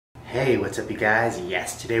Hey, what's up you guys?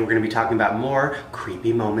 Yes, today we're going to be talking about more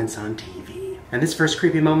creepy moments on TV. And this first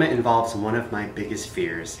creepy moment involves one of my biggest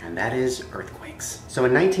fears, and that is earthquakes. So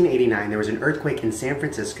in 1989, there was an earthquake in San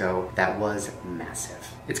Francisco that was massive.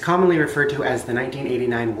 It's commonly referred to as the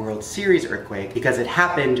 1989 World Series earthquake because it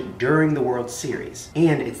happened during the World Series.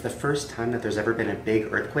 And it's the first time that there's ever been a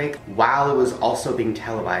big earthquake while it was also being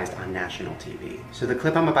televised on national TV. So the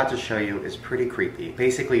clip I'm about to show you is pretty creepy.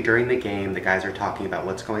 Basically, during the game, the guys are talking about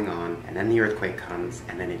what's going on, and then the earthquake comes,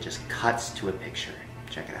 and then it just cuts to a picture.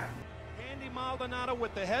 Check it out. Maldonado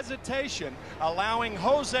with the hesitation, allowing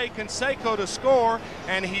Jose Canseco to score,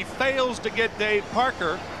 and he fails to get Dave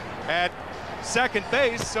Parker at second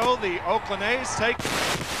base, so the Oakland A's take.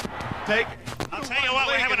 I'll tell you what,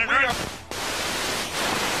 we're having an earthquake.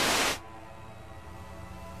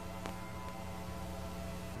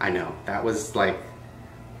 I know, that was like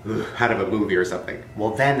out of a movie or something.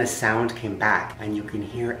 Well, then the sound came back, and you can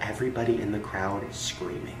hear everybody in the crowd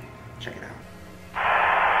screaming. Check it out.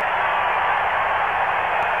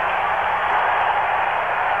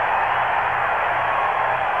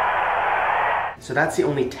 So that's the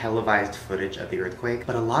only televised footage of the earthquake,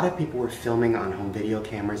 but a lot of people were filming on home video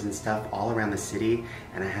cameras and stuff all around the city,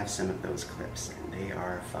 and I have some of those clips, and they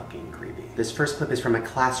are fucking creepy. This first clip is from a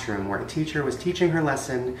classroom where a teacher was teaching her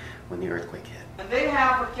lesson when the earthquake hit. And they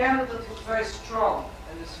have a candidate who's very strong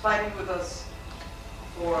and is fighting with us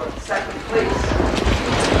for second place.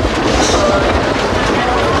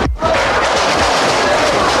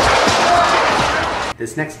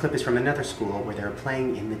 This next clip is from another school where they were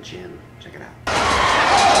playing in the gym. Check it out.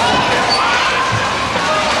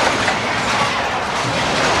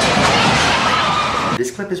 This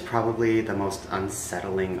clip is probably the most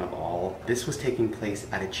unsettling of all. This was taking place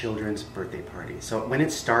at a children's birthday party. So when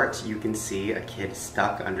it starts, you can see a kid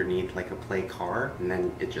stuck underneath like a play car, and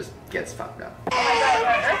then it just gets fucked up.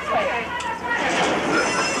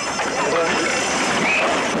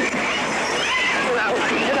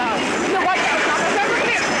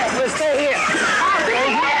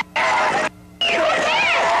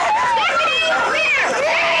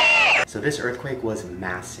 So this earthquake was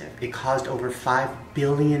massive. It caused over $5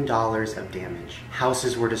 billion of damage.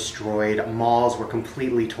 Houses were destroyed, malls were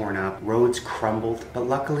completely torn up, roads crumbled, but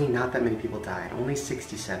luckily not that many people died, only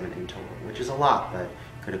 67 in total, which is a lot, but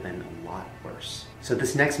could have been a lot worse. So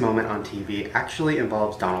this next moment on TV actually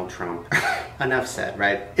involves Donald Trump. Enough said,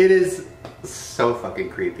 right? It is so fucking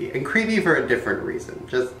creepy, and creepy for a different reason.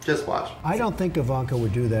 Just watch. I don't think Ivanka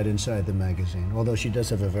would do that inside the magazine, although she does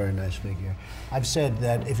have a very nice figure. I've said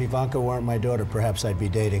that if Ivanka weren't my daughter, perhaps I'd be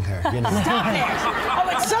dating her. You know? Stop it! Oh,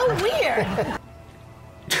 it's so weird!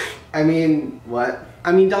 I mean, what?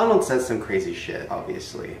 I mean, Donald says some crazy shit,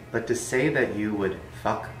 obviously, but to say that you would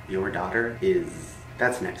fuck your daughter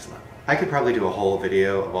that's next level. I could probably do a whole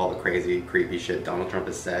video of all the crazy, creepy shit Donald Trump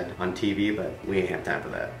has said on TV, but we ain't have time for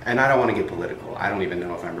that. And I don't want to get political. I don't even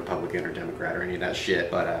know if I'm Republican or Democrat or any of that shit,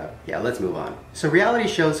 but yeah, let's move on. So reality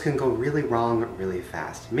shows can go really wrong really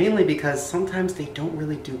fast, mainly because sometimes they don't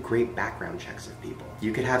really do great background checks of people.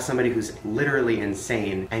 You could have somebody who's literally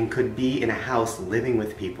insane and could be in a house living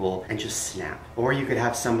with people and just snap. Or you could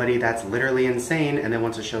have somebody that's literally insane and then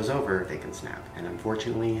once the show's over, they can snap. And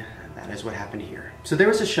unfortunately, that is what happened here. So there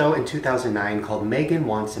was a show in 2009 called Megan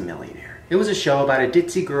Wants a Millionaire. It was a show about a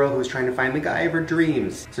ditzy girl who was trying to find the guy of her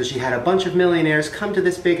dreams. So she had a bunch of millionaires come to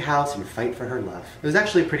this big house and fight for her love. It was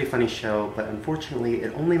actually a pretty funny show, but unfortunately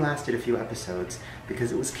it only lasted a few episodes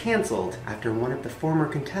because it was canceled after one of the former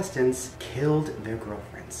contestants killed their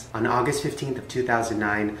girlfriends. On August 15th of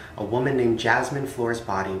 2009, a woman named Jasmine Floor's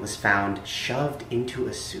body was found shoved into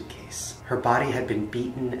a suitcase. Her body had been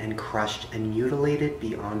beaten and crushed and mutilated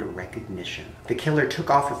beyond recognition. The killer took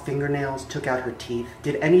off her fingernails, took out her teeth,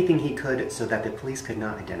 did anything he could so that the police could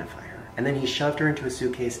not identify her. And then he shoved her into a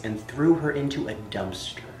suitcase and threw her into a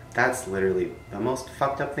dumpster. That's literally the most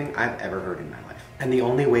fucked up thing I've ever heard in my life. And the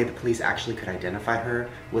only way the police actually could identify her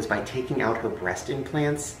was by taking out her breast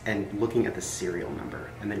implants and looking at the serial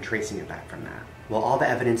number and then tracing it back from that. Well, all the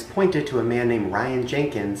evidence pointed to a man named Ryan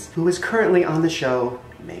Jenkins, who is currently on the show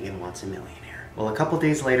Megan Wants a Millionaire. Well, a couple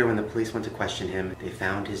days later when the police went to question him, they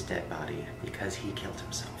found his dead body because he killed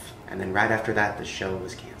himself. And then right after that, the show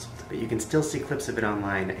was canceled. But you can still see clips of it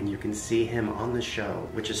online, and you can see him on the show,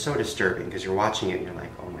 which is so disturbing because you're watching it and you're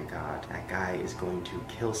like, oh my god, that guy is going to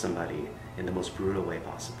kill somebody in the most brutal way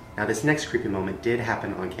possible. Now this next creepy moment did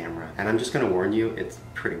happen on camera, and I'm just gonna warn you, it's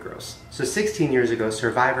pretty gross. So 16 years ago,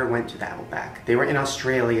 Survivor went to the Outback. They were in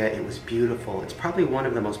Australia, it was beautiful. It's probably one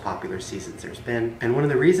of the most popular seasons there's been. And one of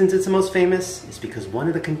the reasons it's the most famous is because one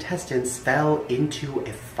of the contestants fell into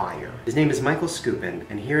a fire. His name is Michael Skupin,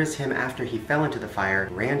 and here is him after he fell into the fire,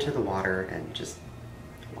 ran to the water, and just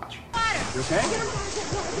watch. You okay?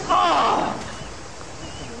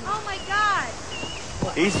 Oh my God!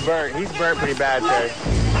 He's burnt pretty bad, Terry.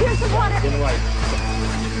 Here's the water. In the light.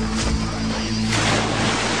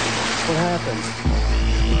 What happened?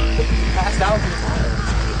 Passed out.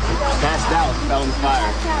 Passed out. Fell in the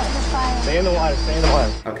fire. Stay in the water. Stay in the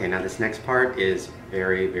water. Okay, now this next part is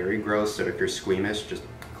very, very gross, so if you're squeamish, just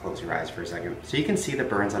close your eyes for a second. So you can see the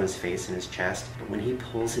burns on his face and his chest, but when he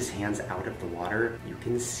pulls his hands out of the water, you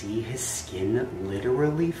can see his skin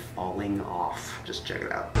literally falling off. Just check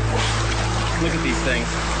it out. Look at these things.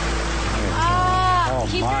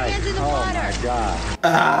 Keep your hands in the water. Oh my God.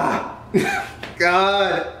 Ah!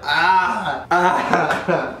 God! Ah!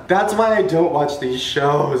 Ah! That's why I don't watch these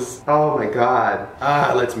shows. Oh my God.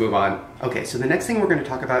 Ah, let's move on. Okay, so the next thing we're gonna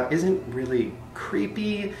talk about isn't really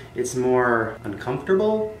creepy, it's more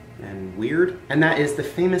uncomfortable and weird, and that is the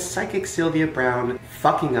famous psychic Sylvia Browne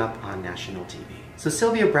fucking up on national TV. So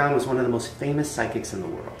Sylvia Browne was one of the most famous psychics in the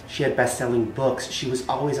world. She had best-selling books, she was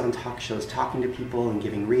always on talk shows talking to people and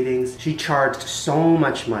giving readings. She charged so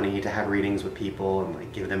much money to have readings with people and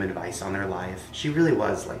like give them advice on their life. She really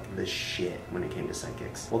was like the shit when it came to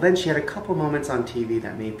psychics. Well, then she had a couple moments on TV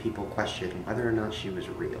that made people question whether or not she was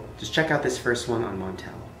real. Just check out this first one on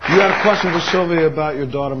Montel. You had a question for Sylvia about your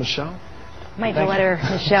daughter, Michelle? My daughter,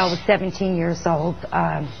 Michelle, was 17 years old.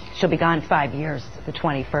 She'll be gone 5 years, the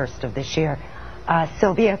 21st of this year.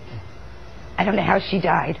 Sylvia, I don't know how she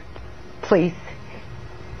died. Please,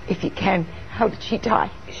 if you can, how did she die?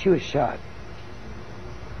 She was shot.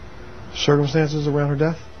 Circumstances around her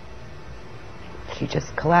death? She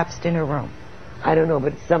just collapsed in her room. I don't know,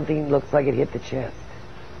 but something looks like it hit the chest.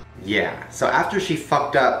 Yeah, so after she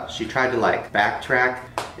fucked up, she tried to like backtrack.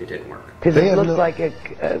 It didn't work. Because it looks like a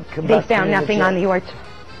combustion. They found nothing on the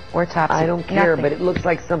autopsy. I don't care, nothing. but it looks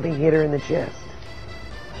like something hit her in the chest.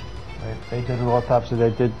 They did an autopsy, they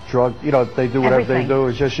did drug, you know, they do whatever they do.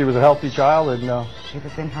 It's just she was a healthy child and she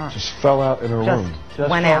was in her. just fell out in her room. Just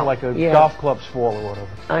went fell out. like a golf club's fall or whatever.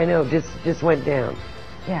 I know, just went down.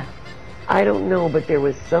 Yeah. I don't know, but there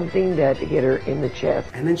was something that hit her in the chest.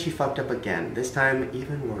 And then she fucked up again, this time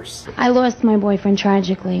even worse. I lost my boyfriend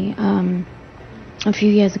tragically a few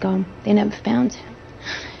years ago. They never found him.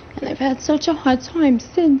 And I've had such a hard time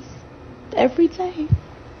since, every day.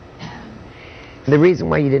 The reason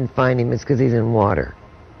why you didn't find him is because he's in water.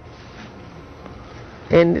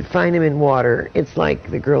 And find him in water, it's like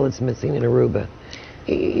the girl that's missing in Aruba.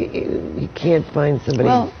 You can't find somebody.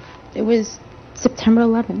 Well, it was September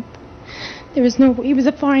 11th. There was no, he was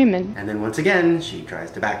a fireman. And then once again, she tries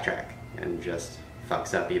to backtrack and just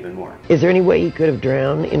fucks up even more. Is there any way he could have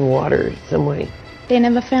drowned in water some way? They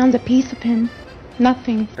never found a piece of him.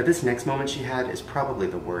 Nothing. But this next moment she had is probably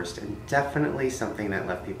the worst and definitely something that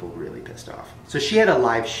left people really pissed off. So she had a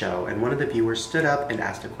live show and one of the viewers stood up and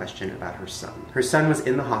asked a question about her son. Her son was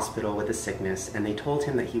in the hospital with a sickness and they told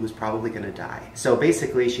him that he was probably gonna die. So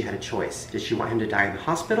basically she had a choice. Did she want him to die in the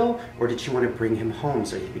hospital or did she want to bring him home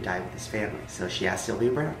so he could die with his family? So she asked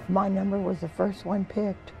Sylvia Browne. My number was the first one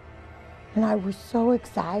picked and I was so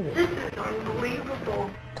excited. This is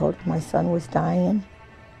unbelievable. Told her my son was dying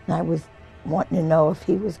and I was wanting to know if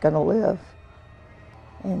he was going to live.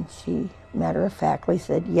 And she matter-of-factly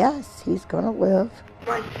said, yes, he's going to live.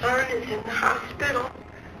 My son is in the hospital,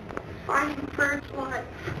 fighting for his life.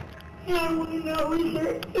 And I want to know, is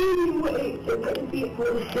there any way they're going to be able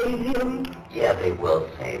to save him? Yeah, they will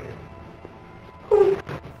save him.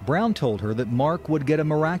 Browne told her that Mark would get a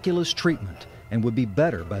miraculous treatment and would be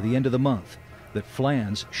better by the end of the month, that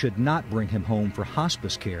Flans should not bring him home for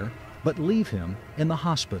hospice care, but leave him in the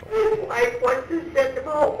hospital. His wife wants to send him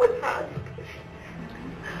home with hospice.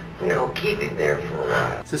 No, keep him there for a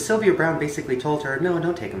while. So Sylvia Browne basically told her, no,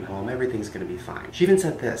 don't take him home, everything's gonna be fine. She even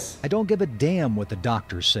said this. I don't give a damn what the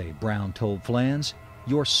doctors say, Browne told Flans.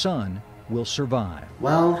 Your son will survive.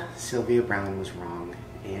 Well, Sylvia Browne was wrong,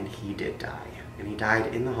 and he did die. And he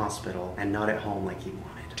died in the hospital and not at home like he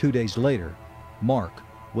wanted. 2 days later, Mark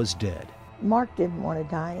was dead. Mark didn't want to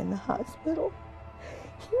die in the hospital.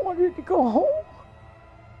 He wanted to go home.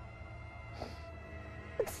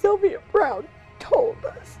 And Sylvia Browne told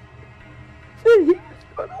us that he was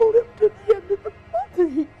going to live to the end of the month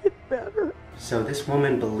and he'd get better. So this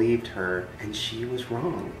woman believed her, and she was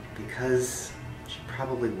wrong, because she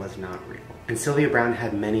probably was not real. And Sylvia Browne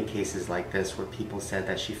had many cases like this where people said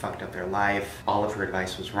that she fucked up their life, all of her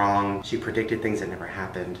advice was wrong, she predicted things that never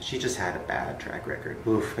happened. She just had a bad track record.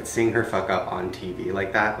 Oof, but seeing her fuck up on TV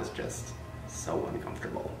like that was just so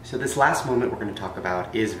uncomfortable. So this last moment we're going to talk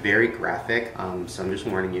about is very graphic, so I'm just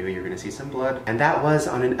warning you, you're going to see some blood. And that was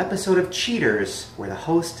on an episode of Cheaters where the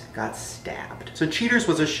host got stabbed. So Cheaters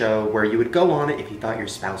was a show where you would go on it if you thought your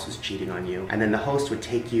spouse was cheating on you, and then the host would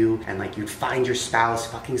take you and like you'd find your spouse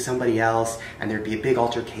fucking somebody else and there'd be a big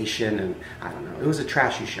altercation, and I don't know, it was a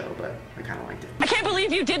trashy show, but I kind of liked it. I can't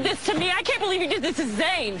believe you did this to me. I can't believe you did this to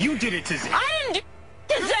Zane. You did it to Zane. I didn't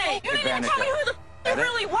do it to Zane. You didn't even tell me who the you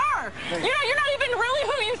really were. You're not even really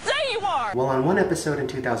who you say you are. Well, on one episode in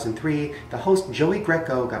 2003, the host Joey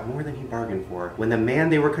Greco got more than he bargained for when the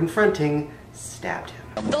man they were confronting stabbed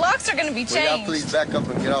him. The locks are going to be changed. Will y'all please back up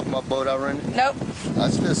and get off my boat already? Nope.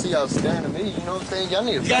 I still see y'all staring at me, you know what I'm saying? Y'all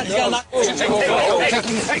need to back up. No!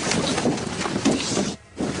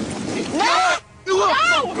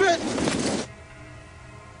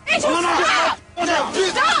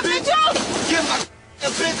 Stop, Mitchell! Get my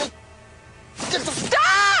bitch!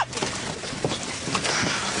 Stop!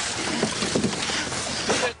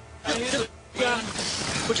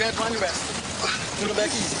 Put your hands behind your back. Put them back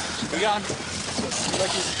easy. We got him. Put it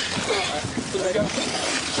back easy. Alright. Put it back up.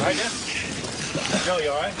 Alright, yeah? Joe, you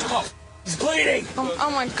alright? Come on. He's bleeding!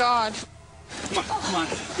 Oh my god. Come on.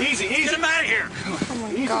 Easy, easy. Get him out of here. Oh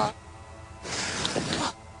my god.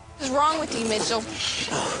 What is wrong with you, Mitchell?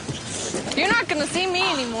 You're not gonna see me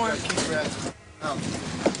anymore. Keep your ass out.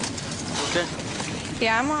 Okay?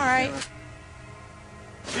 Yeah, I'm alright.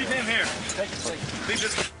 Leave him here. Leave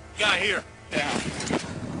this guy here. Down.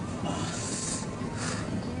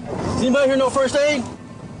 Does anybody here know first aid?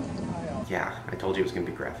 Yeah, I told you it was gonna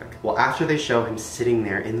be graphic. Well, after they show him sitting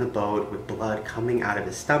there in the boat with blood coming out of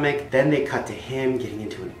his stomach, then they cut to him getting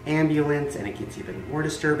into an ambulance, and it gets even more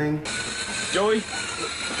disturbing. Joey,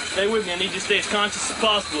 stay with me. I need you to stay as conscious as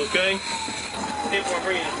possible, okay? People are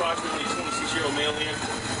bringing approximately 26-year-old male in.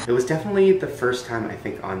 It was definitely the first time, I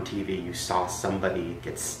think, on TV you saw somebody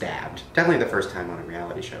get stabbed. Definitely the first time on a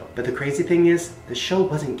reality show. But the crazy thing is, the show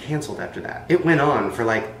wasn't canceled after that. It went on for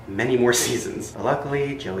like many more seasons. But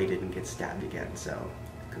luckily, Joey didn't get stabbed again, so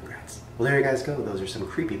congrats. Well, there you guys go. Those are some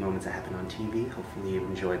creepy moments that happened on TV. Hopefully you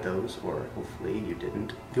enjoyed those, or hopefully you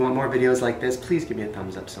didn't. If you want more videos like this, please give me a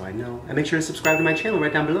thumbs up so I know. And make sure to subscribe to my channel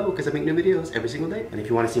right down below because I make new videos every single day. And if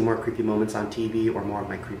you want to see more creepy moments on TV or more of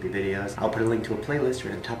my creepy videos, I'll put a link to a playlist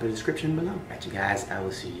right at the top of the description below. Alright, you guys, I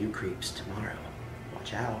will see you creeps tomorrow.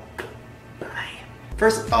 Watch out. Bye.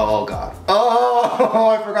 First, oh god. Oh,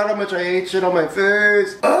 I forgot how much I hate shit on my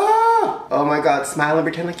face. Oh my god, smile and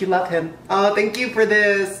pretend like you love him. Oh, thank you for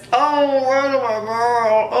this. Oh, where am I,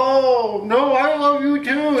 girl? Oh, no, I love you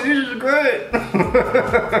too. This is great.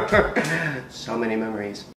 So many memories.